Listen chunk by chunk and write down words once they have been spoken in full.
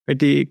But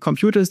the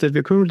computers that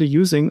we're currently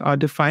using are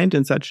defined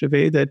in such a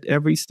way that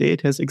every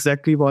state has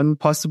exactly one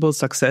possible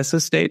successor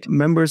state.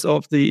 Members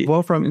of the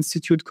Wolfram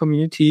Institute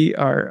community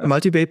are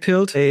Multiway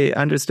pilled. They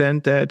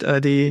understand that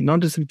the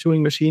non-distributed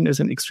Turing machine is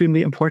an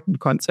extremely important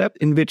concept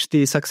in which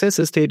the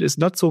successor state is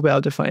not so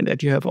well defined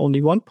that you have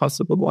only one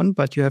possible one,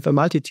 but you have a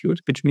multitude,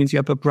 which means you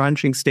have a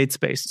branching state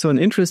space. So an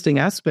interesting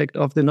aspect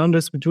of the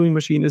non-distributed Turing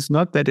machine is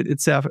not that it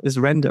itself is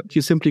random.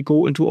 You simply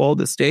go into all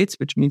the states,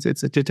 which means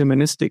it's a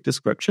deterministic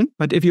description.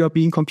 But if you are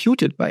being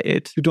computed by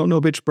it, you don't know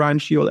which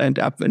branch you'll end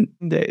up in.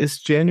 There is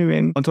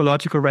genuine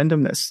ontological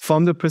randomness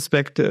from the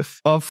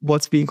perspective of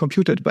what's being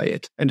computed by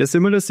it. And a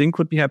similar thing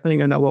could be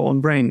happening in our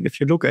own brain. If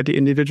you look at the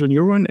individual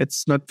neuron,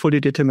 it's not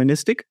fully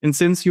deterministic. And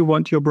since you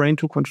want your brain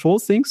to control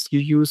things, you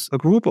use a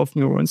group of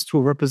neurons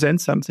to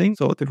represent something.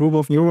 So the group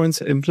of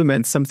neurons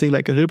implements something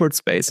like a Hilbert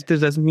space.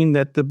 This doesn't mean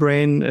that the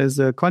brain is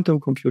a quantum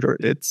computer.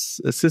 It's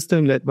a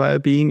system that, while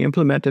being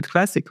implemented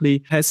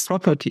classically, has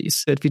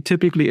properties that we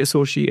typically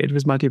associate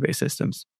with multi-way systems.